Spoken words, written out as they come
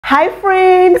Hi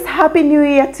friends, happy new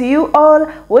year to you all.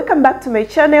 Welcome back to my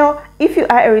channel. If you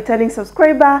are a returning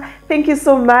subscriber, thank you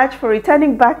so much for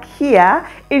returning back here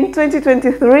in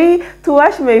 2023 to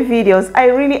watch my videos. I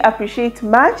really appreciate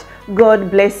much.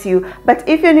 God bless you. But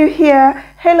if you're new here,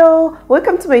 hello,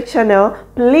 welcome to my channel.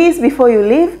 Please, before you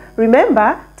leave,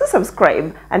 remember to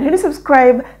subscribe, and when you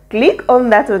subscribe, click on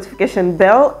that notification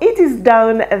bell. It is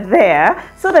down there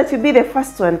so that you'll be the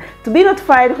first one to be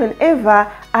notified whenever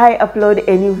I upload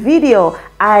a new video.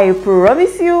 I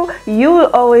promise you, you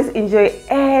will always enjoy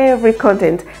every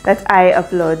content that I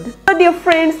upload. So dear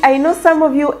friends, I know some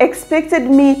of you expected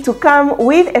me to come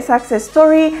with a success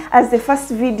story as the first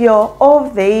video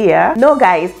of the year. No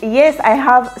guys, yes, I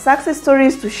have success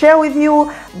stories to share with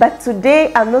you, but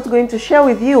today I'm not going to share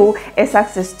with you a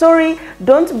success story.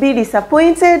 Don't be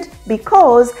disappointed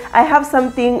because I have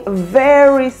something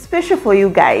very special for you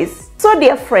guys. So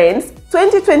dear friends,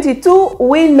 2022,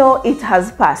 we know it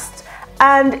has passed,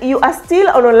 and you are still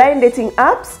on online dating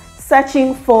apps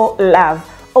searching for love.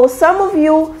 Or some of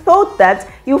you thought that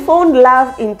you found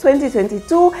love in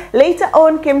 2022, later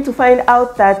on came to find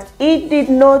out that it did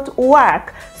not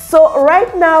work. So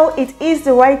right now it is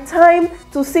the right time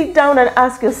to sit down and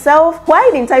ask yourself, why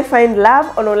didn't I find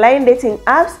love on online dating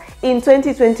apps in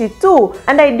 2022?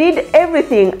 And I did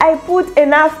everything. I put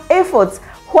enough efforts.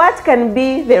 What can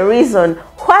be the reason?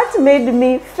 What made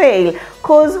me fail?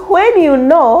 Because when you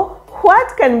know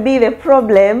what can be the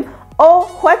problem or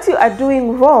what you are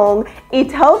doing wrong,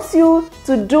 it helps you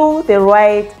to do the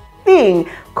right thing,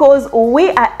 because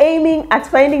we are aiming at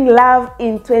finding love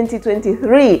in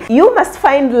 2023. You must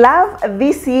find love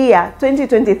this year,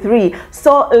 2023.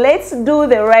 So let's do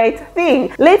the right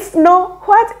thing. Let's know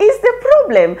what is the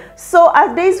problem. So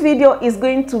as this video is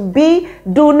going to be,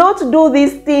 do not do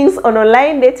these things on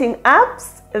online dating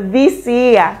apps this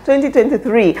year,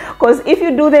 2023, because if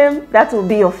you do them, that will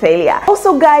be your failure.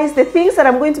 Also guys, the things that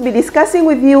I'm going to be discussing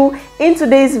with you in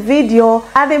today's video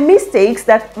are the mistakes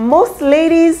that most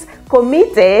ladies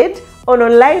committed on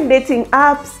online dating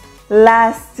apps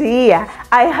last year.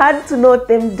 I had to note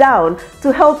them down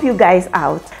to help you guys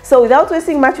out. So without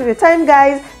wasting much of your time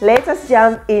guys, let us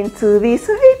jump into this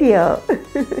video.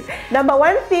 Number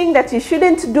one thing that you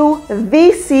shouldn't do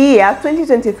this year,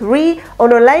 2023,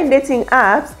 on online dating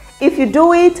apps, if you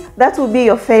do it, that will be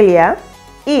your failure,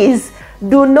 is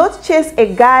do not chase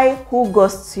a guy who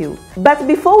ghosts you. But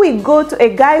before we go to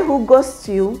a guy who ghosts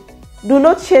you, do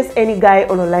not chase any guy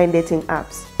on online dating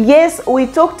apps. Yes, we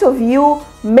talked of you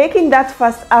making that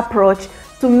first approach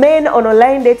to men on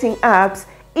online dating apps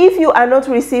if you are not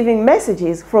receiving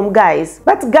messages from guys.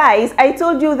 But guys, I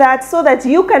told you that so that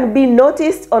you can be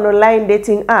noticed on online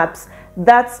dating apps.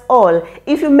 That's all.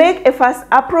 If you make a first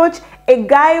approach, a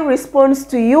guy responds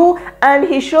to you and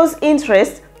he shows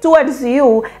interest towards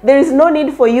you, there is no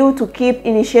need for you to keep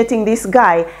initiating this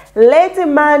guy. Let a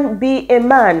man be a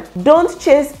man. Don't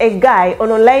chase a guy on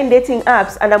online dating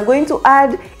apps, and I'm going to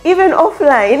add even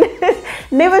offline.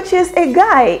 Never chase a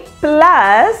guy.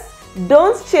 Plus,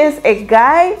 don't chase a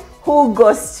guy who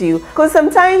ghosts you, because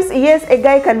sometimes, yes, a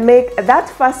guy can make that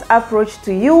first approach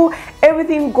to you,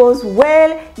 everything goes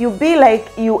well, you be like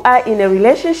you are in a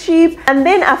relationship, and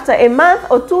then after a month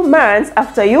or 2 months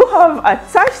after you have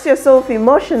attached yourself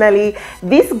emotionally,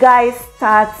 this guy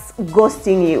starts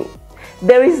ghosting you.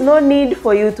 There is no need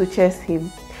for you to chase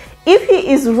him. If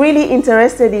he is really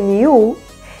interested in you,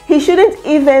 he shouldn't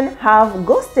even have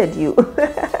ghosted you.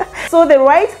 So the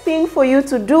right thing for you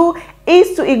to do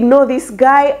is to ignore this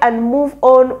guy and move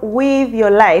on with your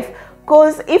life.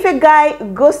 Because if a guy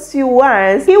ghosts you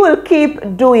once, he will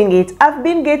keep doing it. I've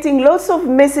been getting lots of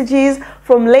messages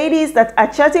from ladies that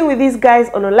are chatting with these guys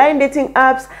on online dating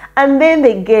apps, and then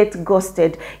they get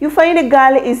ghosted. You find a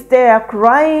girl is there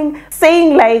crying,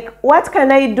 saying like, what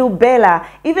can I do, Bella?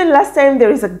 Even last time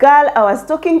there is a girl I was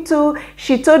talking to,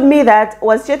 she told me that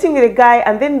was chatting with a guy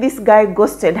and then this guy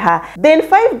ghosted her. Then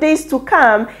 5 days to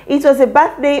come, it was a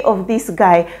birthday of this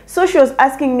guy. So she was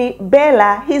asking me,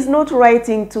 Bella, he's not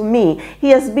writing to me. He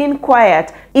has been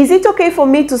quiet. Is it okay for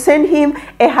me to send him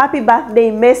a happy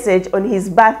birthday message on his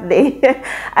birthday?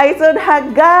 I told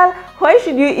her, girl, why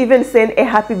should you even send a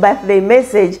happy birthday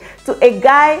message to a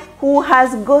guy who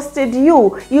has ghosted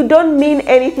you? You don't mean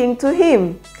anything to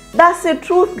him. That's the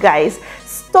truth, guys.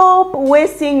 Stop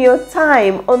wasting your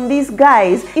time on these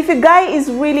guys. If a guy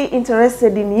is really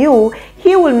interested in you,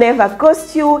 he will never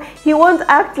ghost you. He won't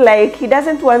act like he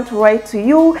doesn't want to write to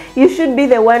you. You should be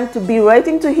the one to be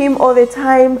writing to him all the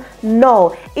time.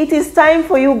 No, it is time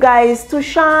for you guys to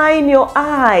shine your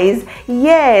eyes.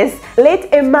 Yes,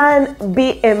 let a man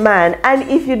be a man. And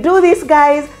if you do this,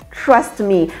 guys, trust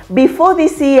me, before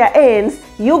this year ends,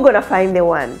 you're gonna find the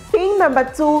one. Thing number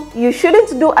 2 you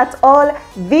shouldn't do at all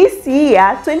this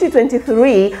year,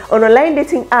 2023, on online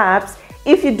dating apps.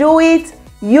 If you do it,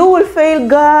 you will fail,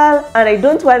 girl, and I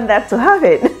don't want that to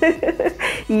happen.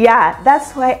 Yeah,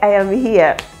 that's why I am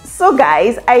here. So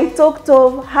guys, I talked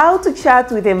of how to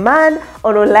chat with a man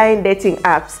on online dating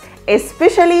apps,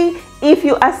 especially if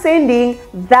you are sending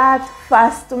that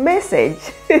first message.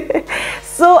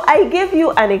 So I gave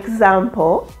you an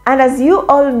example, and as you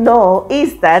all know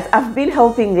is that I've been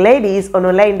helping ladies on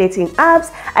online dating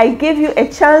apps. I gave you a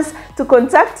chance to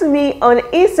contact me on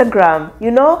Instagram,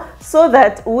 you know, so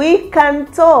that we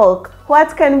can talk.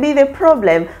 What can be the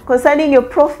problem concerning your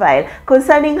profile,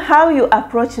 concerning how you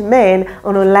approach men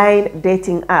on online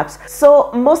dating apps?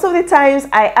 So most of the times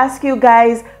I ask you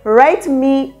guys, write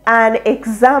me an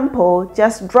example,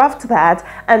 just draft that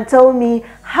and tell me,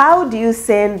 how do you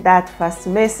send that first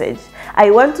message?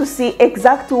 I want to see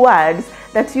exact words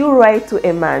that you write to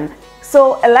a man.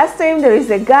 So last time there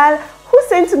is a girl who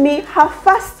sent me her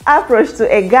first approach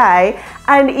to a guy,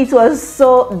 and it was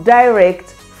so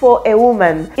direct for a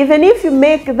woman. Even if you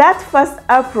make that first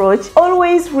approach,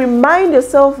 always remind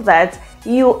yourself that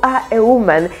you are a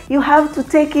woman. You have to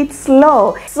take it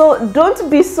slow. So don't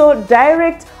be so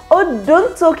direct, or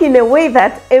don't talk in a way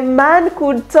that a man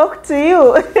could talk to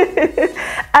you.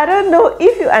 I don't know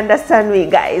if you understand me,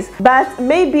 guys, but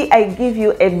maybe I give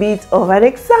you a bit of an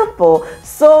example.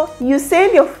 So you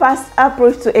send your first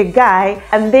approach to a guy,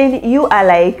 and then you are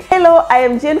like, hello, I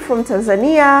am Jane from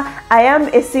Tanzania. I am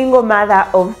a single mother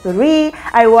of 3.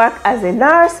 I work as a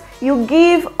nurse. You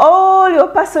give all your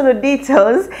personal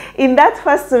details in that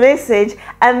first message,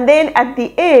 and then at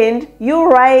the end you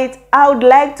write, I would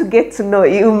like to get to know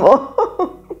you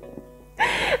more.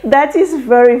 That is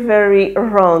very, very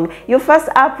wrong. Your first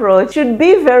approach should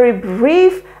be very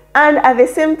brief, and at the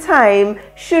same time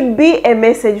should be a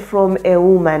message from a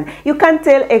woman. You can't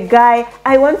tell a guy,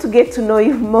 I want to get to know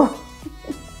you more.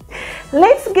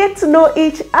 Let's get to know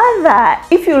each other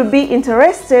if you'll be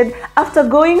interested after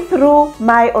going through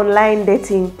my online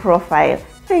dating profile.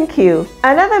 Thank you.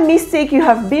 Another mistake you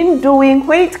have been doing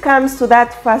when it comes to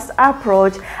that first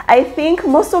approach, I think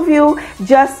most of you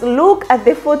just look at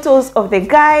the photos of the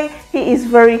guy, he is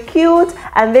very cute,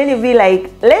 and then you'll be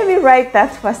like, let me write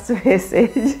that first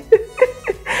message.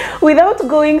 Without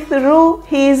going through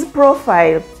his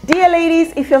profile. Dear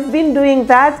ladies, if you've been doing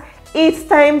that, it's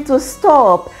time to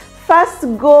stop. First,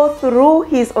 go through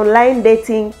his online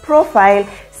dating profile,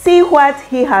 see what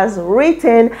he has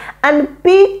written, and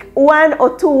pick 1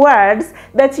 or 2 words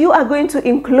that you are going to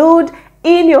include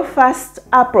in your first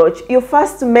approach, your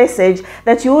first message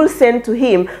that you will send to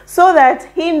him, so that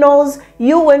he knows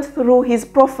you went through his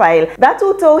profile. That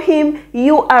will tell him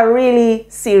you are really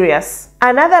serious.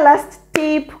 Another last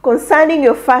tip concerning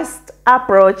your first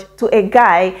approach to a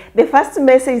guy, the first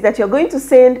message that you're going to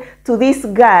send to this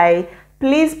guy,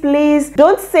 please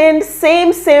don't send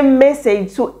same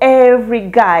message to every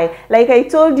guy. Like I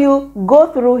told you,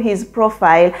 go through his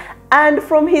profile, and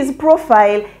from his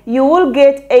profile you will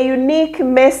get a unique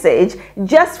message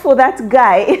just for that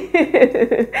guy.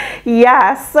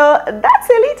 Yeah, so that's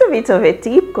a little bit of a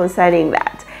tip concerning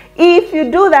that. If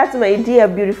you do that, my dear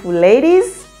beautiful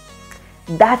ladies,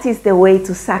 that is the way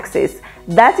to success.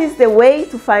 That is the way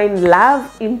to find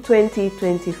love in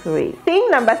 2023. Thing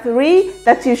number 3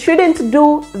 that you shouldn't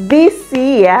do this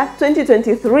year,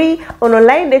 2023, on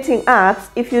online dating apps,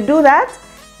 if you do that,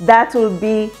 that will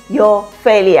be your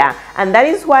failure. And that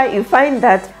is why you find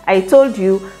that I told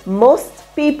you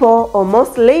most people, or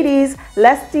most ladies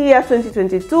last year,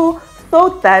 2022,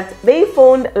 thought that they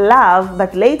found love,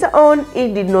 but later on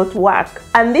it did not work.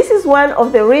 And this is one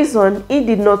of the reasons it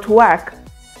did not work.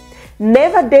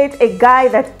 Never date a guy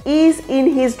that is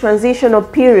in his transitional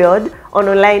period on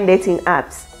online dating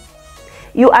apps.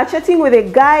 You are chatting with a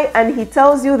guy and he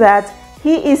tells you that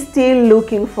he is still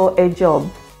looking for a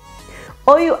job.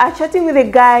 Or you are chatting with a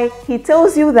guy, he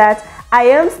tells you that I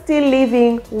am still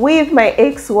living with my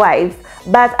ex-wife,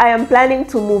 but I am planning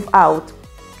to move out,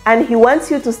 and he wants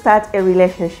you to start a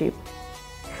relationship.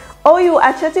 Or you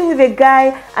are chatting with a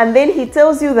guy and then he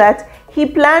tells you that he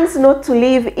plans not to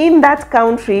live in that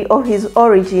country of his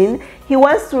origin. He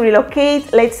wants to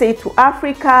relocate, let's say, to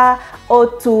Africa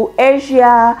or to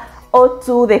Asia or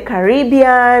to the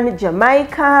Caribbean,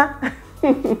 Jamaica,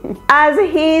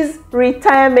 as his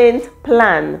retirement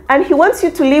plan. And he wants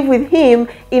you to live with him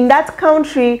in that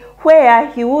country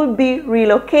where he will be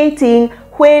relocating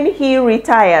when he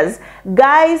retires.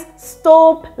 Guys,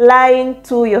 stop lying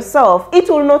to yourself. It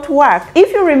will not work.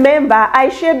 If you remember, I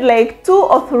shared like 2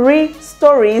 or 3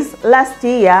 stories last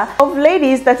year of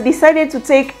ladies that decided to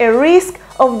take a risk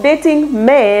of dating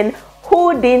men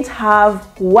who didn't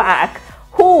have work,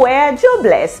 who were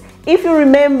jobless. If you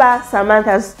remember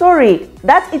Samantha's story,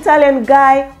 that Italian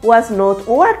guy was not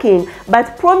working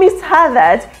but promised her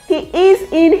that he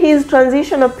is in his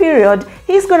transitional period,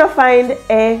 he's gonna find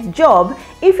a job.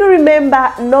 If you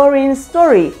remember Noreen's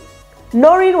story,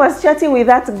 Noreen was chatting with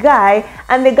that guy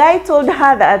and the guy told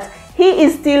her that he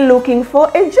is still looking for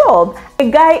a job, a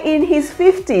guy in his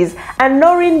 50s, and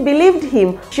Noreen believed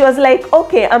him. She was like,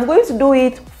 okay, I'm going to do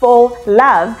it for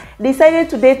love. Decided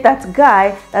to date that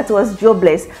guy that was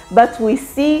jobless. But we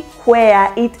see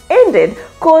where it ended,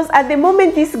 because at the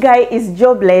moment this guy is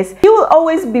jobless, he will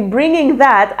always be bringing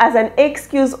that as an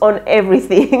excuse on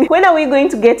everything. When are we going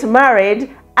to get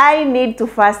married? I need to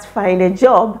first find a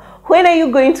job. When are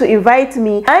you going to invite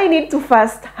me? I need to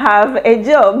first have a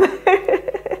job.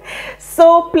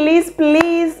 So please,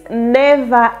 please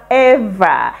never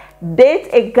ever date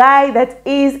a guy that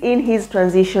is in his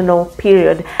transitional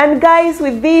period. And guys,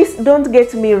 with this, don't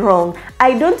get me wrong,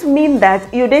 I don't mean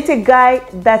that you date a guy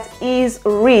that is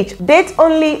rich. Date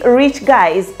only rich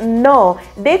guys. No,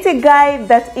 date a guy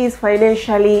that is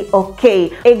financially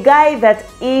okay, a guy that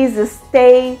is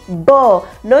stable,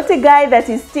 not a guy that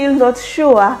is still not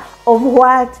sure of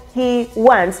what he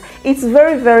wants. It's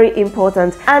very, very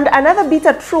important. And another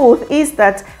bitter truth is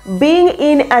that being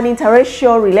in an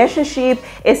interracial relationship,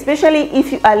 especially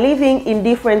if you are living in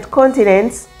different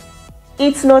continents,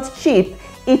 it's not cheap.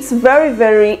 It's very,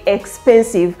 very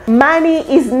expensive. Money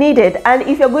is needed, and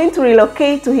if you're going to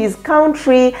relocate to his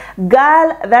country,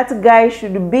 girl, that guy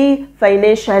should be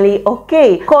financially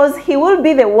okay, because he will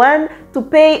be the one to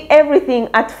pay everything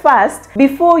at first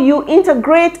before you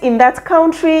integrate in that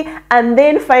country and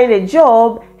then find a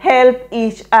job, help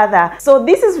each other. So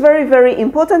this is very, very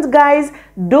important, guys.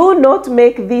 Do not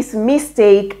make this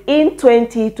mistake in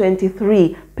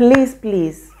 2023. Please,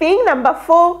 please. Thing number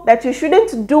 4 that you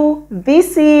shouldn't do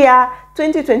this year,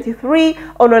 2023,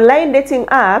 on online dating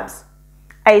apps.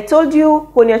 I told you,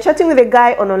 when you're chatting with a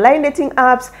guy on online dating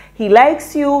apps, he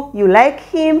likes you, you like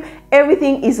him,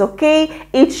 everything is okay.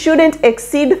 It shouldn't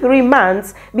exceed 3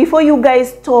 months before you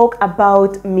guys talk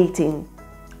about meeting.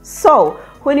 So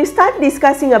when you start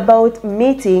discussing about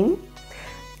meeting,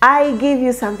 I give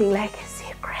you something like a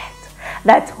secret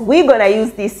that we're gonna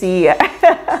use this year.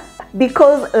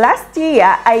 Because last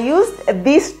year I used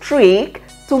this trick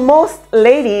to most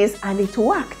ladies and it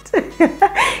worked.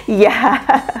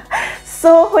 Yeah.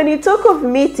 So when you talk of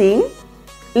meeting,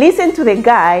 listen to the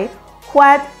guy.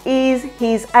 What is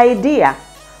his idea?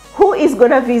 Who is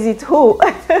gonna visit who?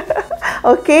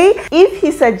 Okay? If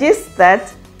he suggests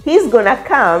that he's gonna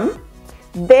come,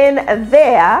 then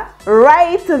there,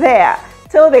 right there,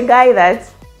 tell the guy that,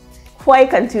 why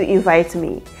can't you invite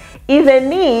me?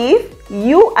 Even if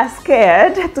you are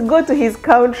scared to go to his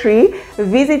country,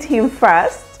 visit him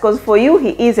first, because for you he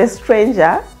is a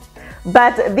stranger.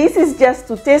 But this is just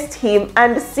to test him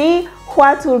and see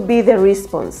what will be the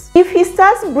response. If he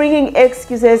starts bringing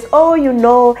excuses, oh, you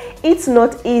know, it's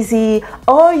not easy,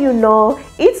 oh, you know,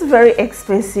 it's very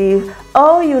expensive,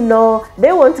 oh, you know,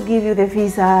 they won't give you the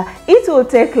visa, it will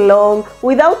take long,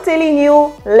 without telling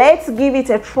you, let's give it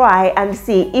a try and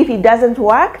see. If it doesn't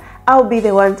work, I'll be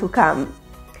the one to come.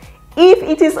 If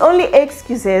it is only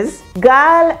excuses,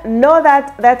 girl, know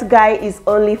that that guy is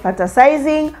only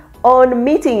fantasizing on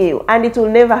meeting you and it will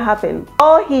never happen.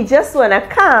 Or he just wanna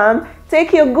come,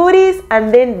 take your goodies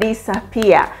and then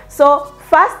disappear. So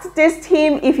first test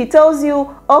him. If he tells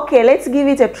you, okay, let's give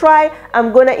it a try,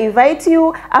 I'm gonna invite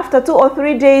you, after 2 or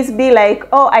 3 days be like,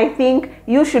 oh, I think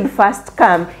you should first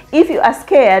come. If you are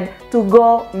scared, to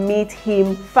go meet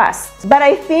him first. But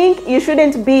I think you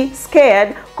shouldn't be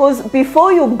scared, because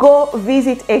before you go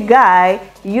visit a guy,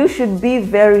 you should be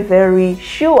very, very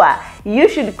sure. You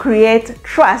should create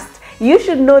trust. You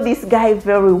should know this guy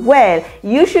very well.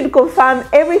 You should confirm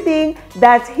everything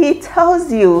that he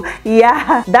tells you.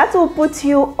 Yeah, that will put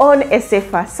you on a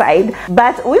safer side.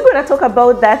 But we're gonna talk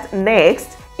about that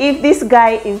next. If this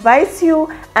guy invites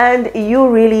you and you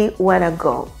really wanna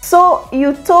go. So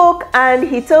you talk and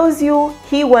he tells you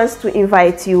he wants to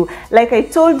invite you. Like I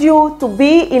told you, to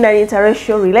be in an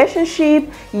interracial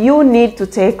relationship, you need to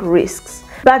take risks.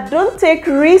 But don't take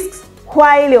risks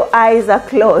while your eyes are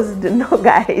closed. No,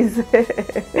 guys.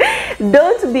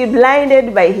 Don't be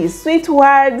blinded by his sweet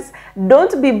words.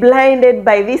 Don't be blinded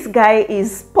by this guy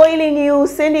is spoiling you,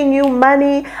 sending you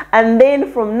money, and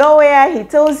then from nowhere he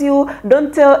tells you,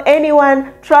 don't tell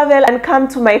anyone, travel and come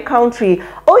to my country.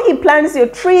 Or he plans your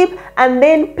trip and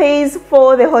then pays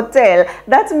for the hotel.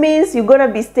 That means you're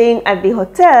gonna be staying at the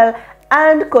hotel,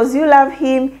 and because you love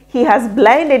him, he has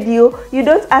blinded you. You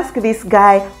don't ask this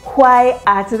guy why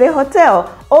at the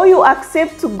hotel, or you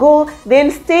accept to go, then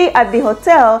stay at the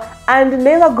hotel and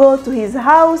never go to his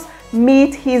house,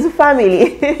 meet his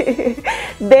family.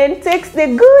 Then text the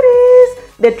goodies.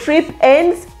 The trip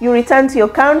ends, you return to your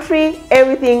country,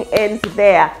 everything ends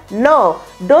there. No,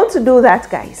 don't do that,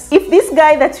 guys. If this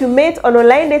guy that you met on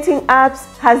online dating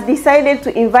apps has decided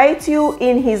to invite you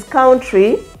in his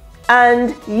country,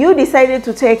 and you decided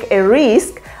to take a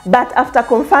risk, but after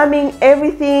confirming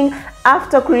everything,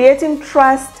 after creating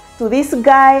trust to this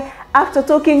guy, after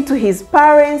talking to his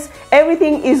parents,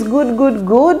 everything is good,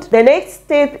 the next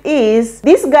step is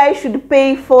this guy should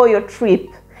pay for your trip.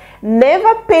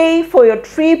 Never pay for your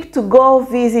trip to go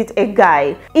visit a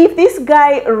guy. If this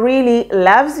guy really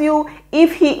loves you,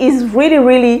 if he is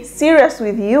really serious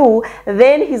with you,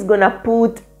 then he's gonna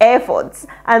put efforts,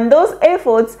 and those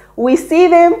efforts, we see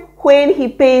them when he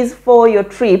pays for your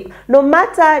trip. No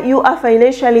matter you are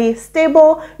financially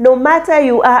stable, no matter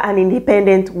you are an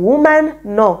independent woman,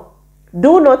 no,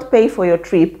 do not pay for your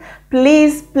trip,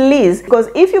 please, because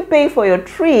if you pay for your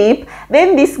trip,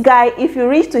 then this guy, if you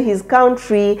reach to his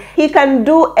country, he can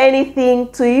do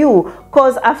anything to you,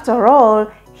 because after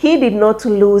all, he did not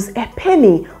lose a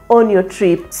penny on your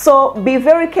trip. So be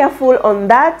very careful on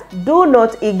that. Do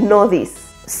not ignore this.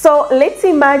 So let's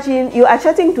imagine you are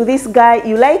chatting to this guy,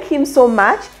 you like him so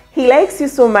much, he likes you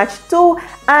so much too,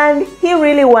 and he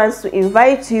really wants to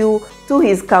invite you to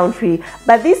his country.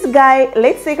 But this guy,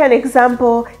 let's take an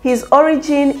example, his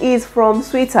origin is from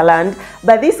Switzerland,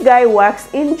 but this guy works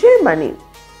in Germany.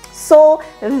 So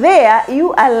there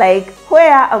you are like,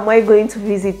 where am I going to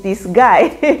visit this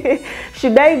guy?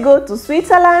 Should I go to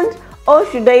Switzerland? Or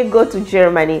should I go to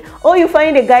Germany? Or you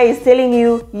find a guy is telling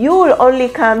you, you will only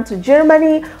come to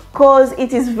Germany because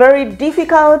it is very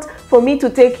difficult for me to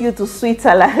take you to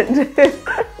Switzerland.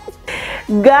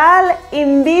 Girl,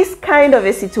 in this kind of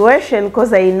a situation,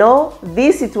 because I know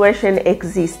this situation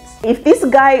exists, if this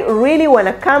guy really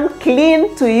wanna come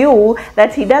clean to you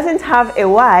that he doesn't have a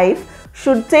wife,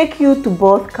 should take you to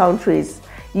both countries.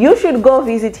 You should go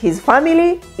visit his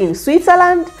family in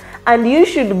Switzerland, and you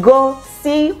should go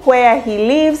see where he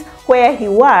lives, where he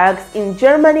works in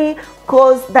Germany,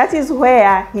 because that is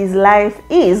where his life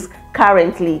is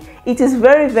currently. It is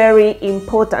very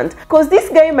important, because this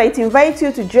guy might invite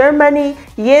you to Germany.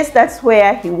 Yes, that's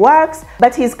where he works,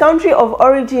 but his country of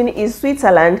origin is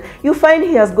Switzerland. You find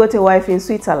he has got a wife in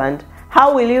Switzerland.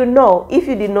 How will you know if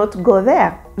you did not go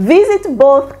there? Visit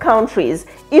both countries.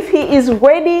 If he is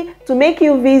ready to make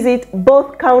you visit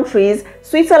both countries,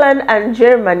 Switzerland and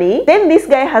Germany, then this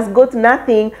guy has got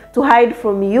nothing to hide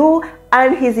from you,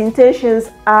 and his intentions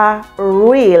are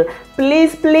real.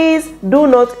 Please do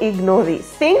not ignore this.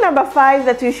 Thing number 5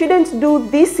 that you shouldn't do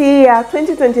this year,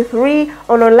 2023,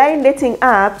 on online dating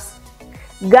apps,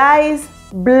 guys,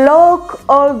 block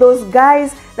all those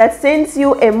guys that sends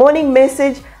you a morning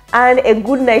message and a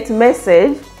good night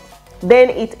message, then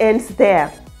it ends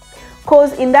there.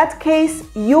 Because in that case,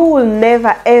 you will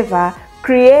never ever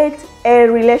create a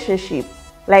relationship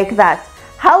like that.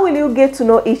 How will you get to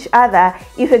know each other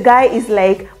if a guy is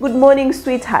like, good morning,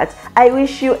 sweetheart, I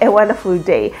wish you a wonderful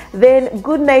day. Then,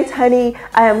 good night, honey,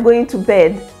 I am going to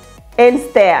bed.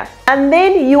 Ends there. And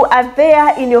then you are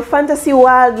there in your fantasy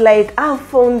world like, I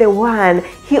found the one,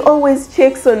 he always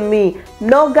checks on me.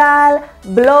 No, girl,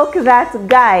 block that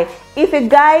guy. If a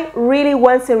guy really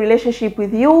wants a relationship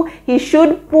with you, he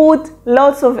should put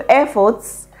lots of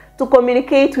efforts to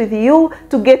communicate with you,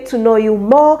 to get to know you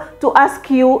more, to ask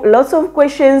you lots of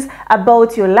questions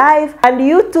about your life, and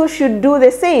you too should do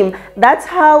the same. That's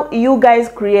how you guys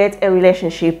create a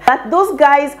relationship. But those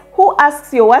guys who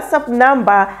asks your WhatsApp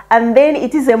number and then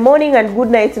it is a morning and good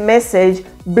night message,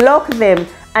 block them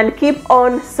and keep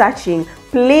on searching.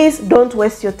 Please don't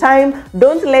waste your time.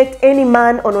 Don't let any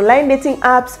man on online dating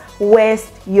apps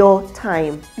waste your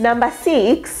time. Number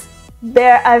 6,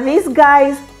 there are these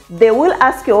guys, they will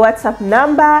ask your WhatsApp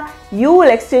number, you will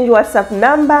exchange WhatsApp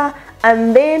number,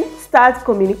 and then start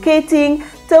communicating,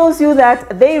 tells you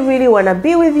that they really want to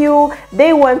be with you,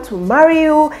 they want to marry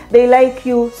you, they like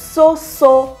you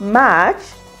so much.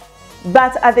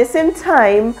 But at the same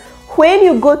time, when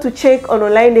you go to check on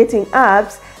online dating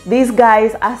apps, these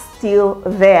guys are still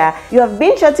there. You have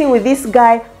been chatting with this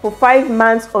guy for 5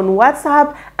 months on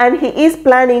WhatsApp, and he is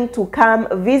planning to come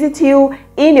visit you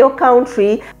in your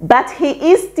country, but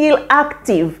he is still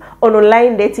active on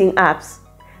online dating apps.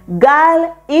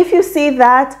 Girl, if you see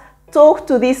that, talk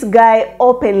to this guy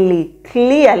openly,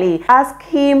 clearly. Ask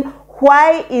him,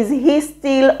 why is he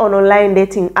still on online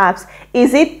dating apps?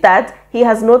 Is it that he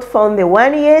has not found the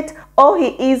one yet, or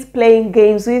he is playing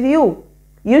games with you?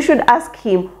 You should ask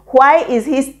him, why is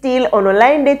he still on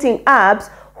online dating apps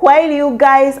while you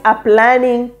guys are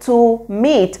planning to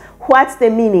meet? What's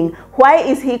the meaning? Why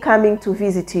is he coming to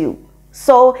visit you?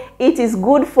 So it is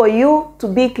good for you to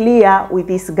be clear with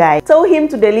this guy. Tell him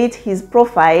to delete his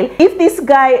profile. If this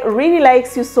guy really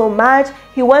likes you so much,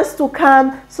 he wants to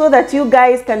come so that you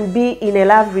guys can be in a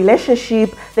love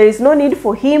relationship, there is no need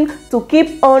for him to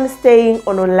keep on staying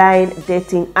on online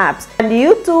dating apps. And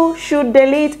you too should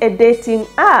delete a dating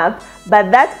app, but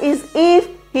that is if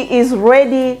he is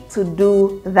ready to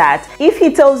do that. If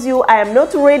he tells you, I am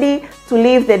not ready to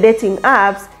leave the dating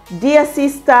apps, dear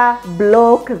sister,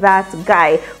 block that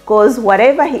guy, because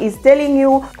whatever he is telling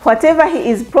you, whatever he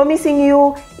is promising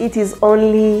you, it is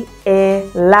only a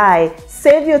lie.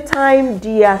 Save your time,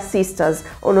 dear sisters,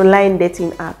 on online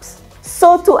dating apps.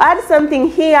 So to add something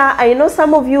here, I know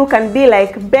some of you can be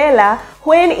like, Bella,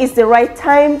 when is the right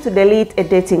time to delete a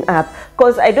dating app?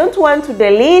 Because I don't want to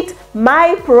delete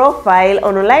my profile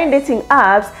on online dating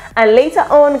apps and later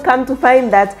on come to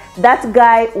find that that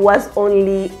guy was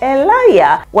only a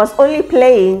liar, was only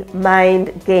playing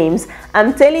mind games.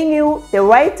 I'm telling you, the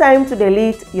right time to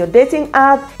delete your dating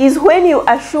app is when you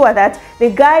are sure that the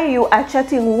guy you are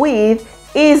chatting with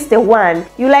is the one.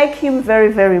 You like him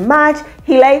very, very much.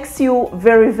 He likes you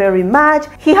very, very much.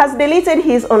 He has deleted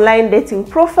his online dating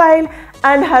profile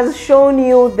and has shown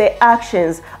you the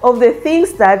actions of the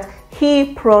things that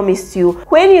he promised you.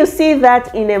 When you see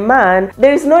that in a man,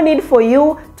 there is no need for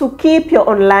you to keep your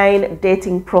online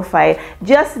dating profile.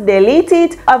 Just delete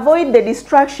it, avoid the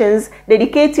distractions,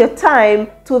 dedicate your time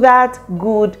to that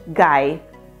good guy.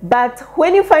 But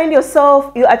when you find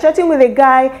yourself, you are chatting with a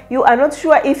guy, you are not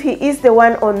sure if he is the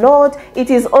one or not, it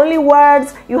is only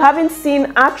words, you haven't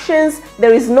seen actions,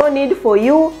 there is no need for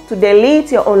you to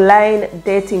delete your online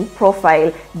dating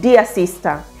profile, dear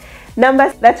sister.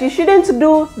 Numbers that you shouldn't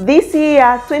do this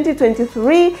year,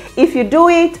 2023, if you do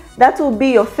it, that will be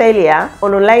your failure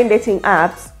on online dating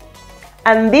apps.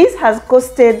 And this has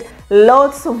costed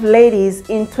lots of ladies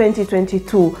in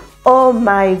 2022. Oh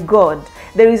my God.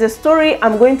 There is a story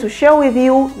I'm going to share with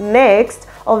you next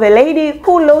of a lady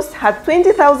who lost her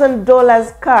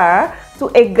 $20,000 car to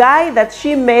a guy that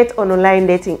she met on online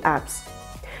dating apps.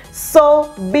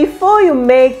 So before you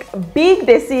make big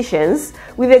decisions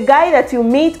with a guy that you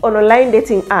meet on online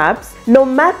dating apps, no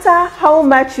matter how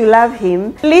much you love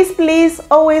him, please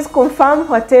always confirm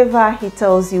whatever he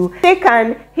tells you.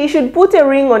 Second, he should put a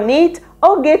ring on it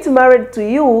or get married to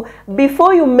you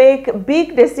before you make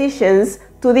big decisions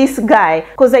to this guy,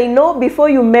 because I know before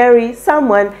you marry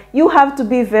someone, you have to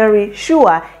be very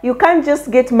sure. You can't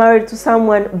just get married to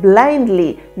someone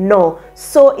blindly. No.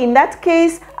 So in that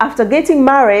case, after getting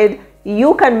married,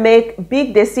 you can make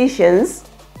big decisions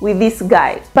with this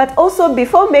guy. But also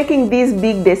before making these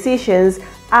big decisions,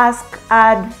 ask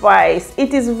advice.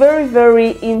 It is very,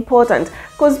 very important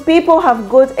because people have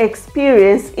got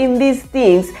experience in these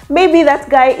things. Maybe that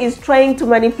guy is trying to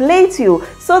manipulate you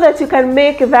so that you can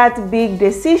make that big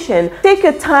decision. Take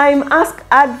your time, ask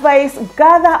advice,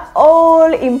 gather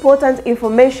all important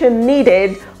information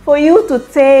needed for you to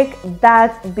take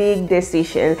that big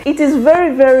decision. It is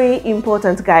very, very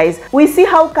important, guys. We see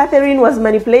how Catherine was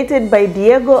manipulated by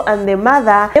Diego, and the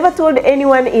mother never told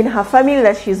anyone in her family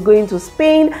that she's going to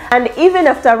Spain, and even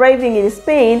after arriving in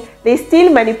Spain, they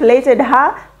still manipulated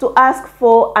her to ask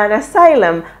for an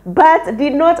asylum, but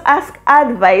did not ask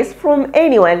advice from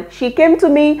anyone. She came to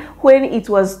me when it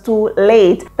was too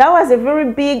late. That was a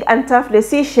very big and tough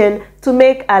decision to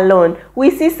make alone. We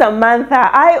see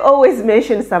Samantha. I always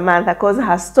mention Samantha because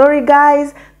her story,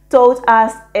 guys, taught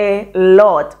us a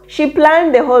lot. She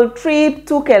planned the whole trip,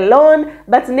 took a loan,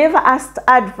 but never asked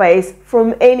advice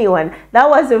from anyone. That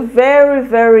was a very,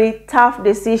 very tough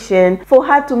decision for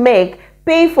her to make.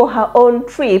 Pay for her own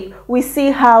trip. We see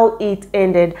how it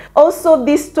ended. Also,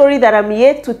 this story that I'm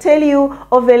yet to tell you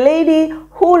of a lady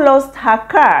who lost her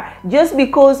car just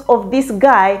because of this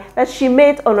guy that she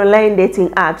met on online dating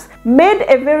apps. Made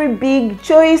a very big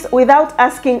choice without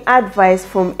asking advice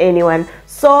from anyone.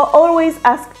 So always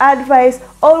ask advice,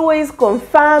 always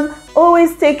confirm,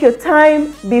 always take your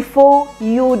time before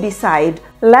you decide.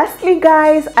 Lastly,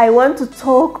 guys, I want to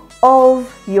talk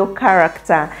of your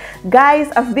character.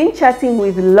 Guys, I've been chatting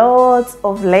with lots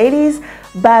of ladies,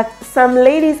 but some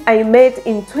ladies I met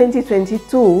in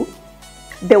 2022,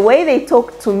 the way they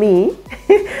talk to me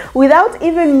without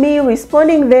even me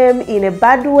responding them in a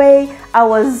bad way, I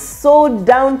was so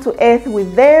down to earth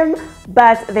with them,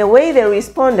 but the way they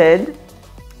responded,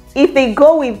 if they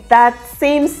go with that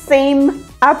same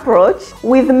approach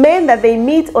with men that they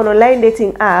meet on online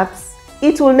dating apps,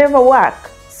 it will never work.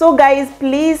 So guys,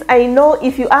 please, I know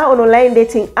if you are on online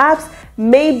dating apps,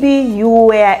 maybe you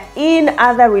were in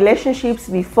other relationships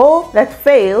before that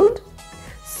failed.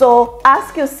 So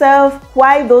ask yourself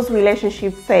why those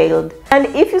relationships failed. And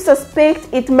if you suspect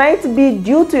it might be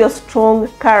due to your strong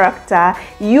character,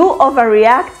 you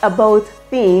overreact about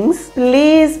things,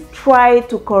 please try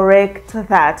to correct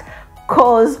that.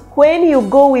 Because when you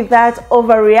go with that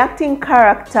overreacting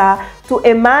character to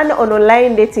a man on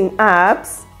online dating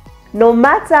apps, no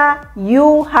matter,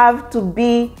 you have to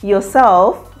be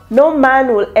yourself. No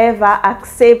man will ever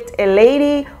accept a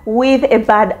lady with a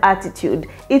bad attitude.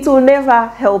 It will never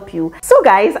help you. So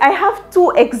guys, I have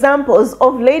two examples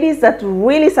of ladies that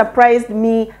really surprised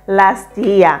me last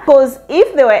year. Because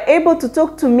if they were able to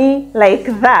talk to me like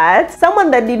that,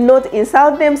 someone that did not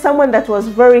insult them, someone that was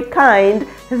very kind,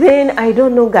 then I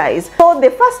don't know, guys. So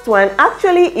the first one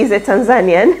actually is a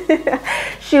Tanzanian.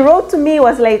 She wrote to me,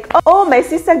 was like, oh, my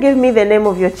sister gave me the name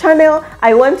of your channel.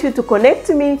 I want you to connect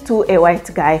me to a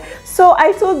white guy. So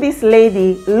I told this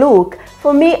lady, look,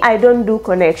 for me, I don't do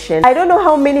connection. I don't know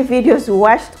how many videos you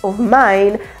watched of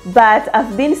mine, but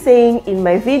I've been saying in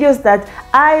my videos that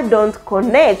I don't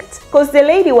connect, because the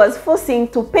lady was forcing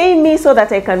to pay me so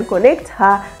that I can connect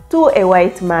her to a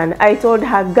white man. I told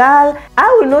her, girl,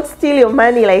 I will not steal your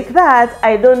money like that.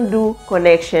 I don't do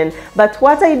connection. But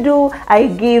what I do, I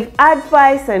give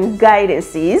advice and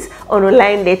guidances on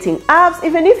online dating apps.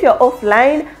 Even if you're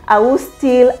offline, I will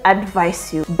still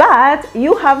advise you. But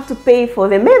you have to pay for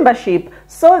the membership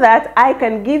so that I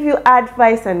can give you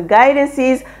advice and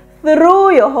guidances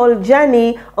through your whole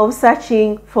journey of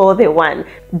searching for the one.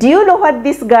 Do you know what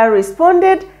this girl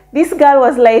responded? This girl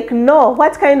was like, no,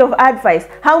 what kind of advice?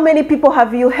 How many people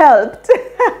have you helped?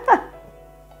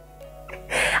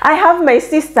 I have my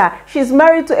sister. She's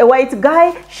married to a white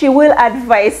guy. She will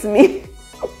advise me.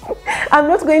 I'm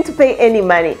not going to pay any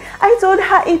money. I told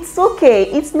her, it's okay.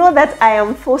 It's not that I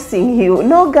am forcing you.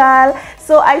 No, girl.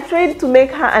 So I tried to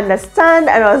make her understand,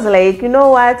 and I was like, you know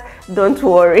what? Don't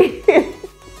worry.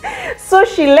 So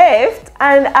she left,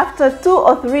 and after 2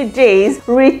 or 3 days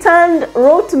returned,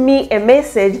 wrote me a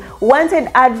message, wanted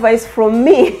advice from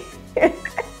me.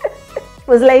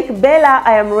 Was like, Bella,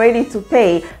 I am ready to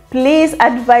pay. Please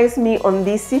advise me on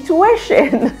this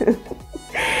situation.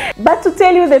 But to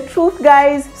tell you the truth,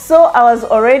 guys, so I was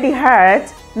already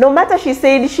hurt. No matter she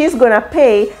said she's gonna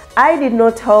pay, I did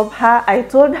not help her. I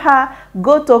told her,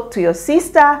 go talk to your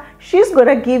sister. She's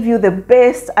gonna give you the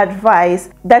best advice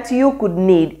that you could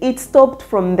need. It stopped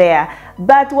from there.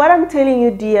 But what I'm telling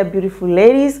you, dear beautiful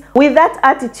ladies, with that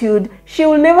attitude, she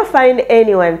will never find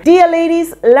anyone. Dear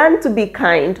ladies, learn to be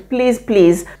kind. Please,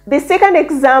 please. The second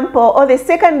example, or the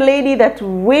second lady that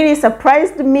really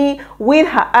surprised me with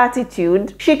her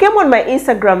attitude, she came on my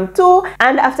Instagram too,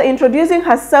 and after introducing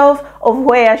herself of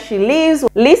where she lives,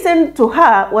 listened to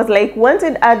her, was like,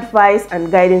 wanted advice and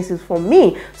guidances from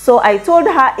me. So I told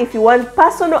her, if you want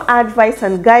personal advice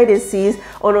and guidances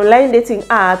on online dating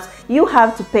apps, you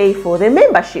have to pay for the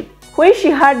membership. When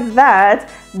she heard that,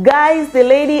 guys, the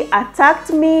lady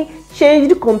attacked me,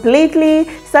 changed completely,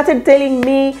 started telling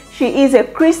me she is a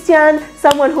Christian.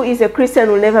 Someone who is a Christian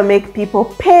will never make people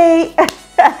pay.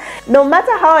 No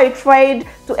matter how I tried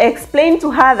to explain to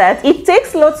her that it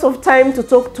takes lots of time to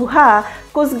talk to her,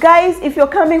 because guys, if you're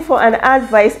coming for an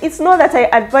advice, it's not that I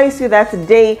advise you that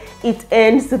day, it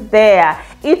ends there.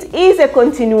 It is a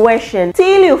continuation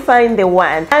till you find the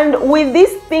one. And with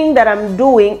this thing that I'm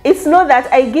doing, it's not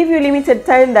that I give you limited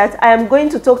time that I am going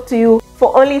to talk to you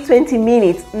for only 20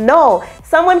 minutes. No,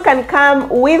 someone can come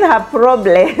with her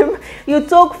problem. You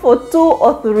talk for 2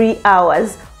 or 3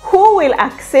 hours. Who will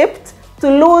accept to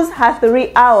lose her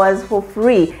 3 hours for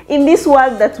free in this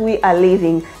world that we are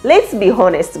living? Let's be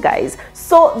honest, guys.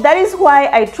 So that is why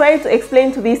I tried to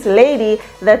explain to this lady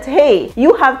that, hey,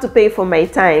 you have to pay for my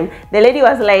time. The lady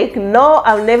was like, no,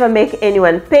 I'll never make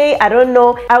anyone pay. I don't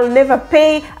know. I'll never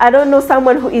pay. I don't know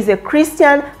someone who is a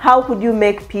Christian. How could you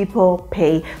make people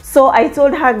pay? So I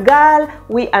told her, girl,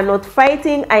 we are not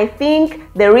fighting. I think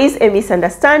there is a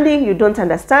misunderstanding. You don't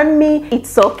understand me.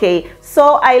 It's okay.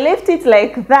 So I left it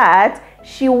like that.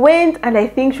 She went, and I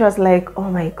think she was like, oh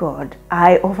my God,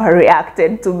 I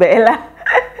overreacted to Bella.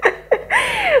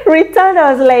 returned.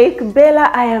 I was like,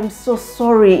 Bella, I am so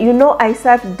sorry. You know, I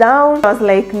sat down. I was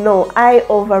like, no, I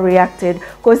overreacted,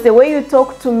 because the way you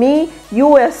talked to me, you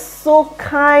were so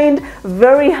kind,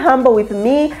 very humble with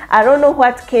me. I don't know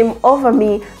what came over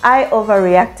me. I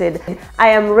overreacted. I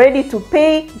am ready to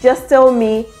pay. Just tell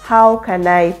me, how can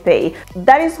I pay?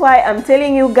 That is why I'm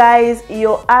telling you guys,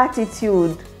 your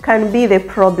attitude can be the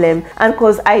problem. And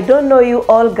because I don't know you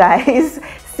all, guys,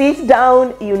 sit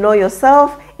down, you know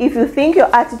yourself. If you think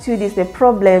your attitude is the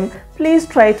problem, please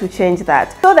try to change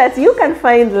that so that you can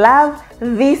find love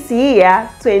this year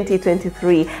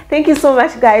 2023. Thank you so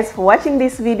much, guys, for watching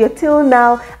this video till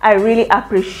now. I really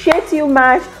appreciate you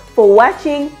much for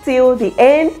watching till the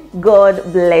end.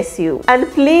 God bless you. And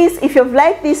please, if you've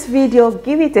liked this video,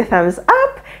 give it a thumbs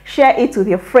up. Share it with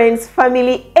your friends,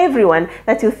 family, everyone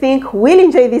that you think will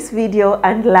enjoy this video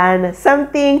and learn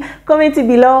something. Comment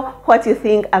below what you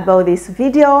think about this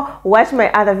video. Watch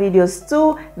my other videos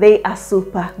too. They are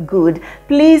super good.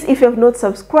 Please, if you have not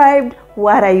subscribed,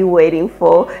 what are you waiting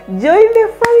for? Join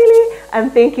the family,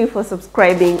 and thank you for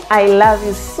subscribing. I love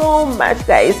you so much,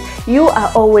 guys. You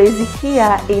are always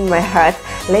here in my heart.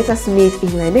 Let us meet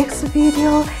in my next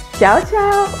video. Ciao,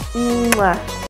 ciao. Mwah.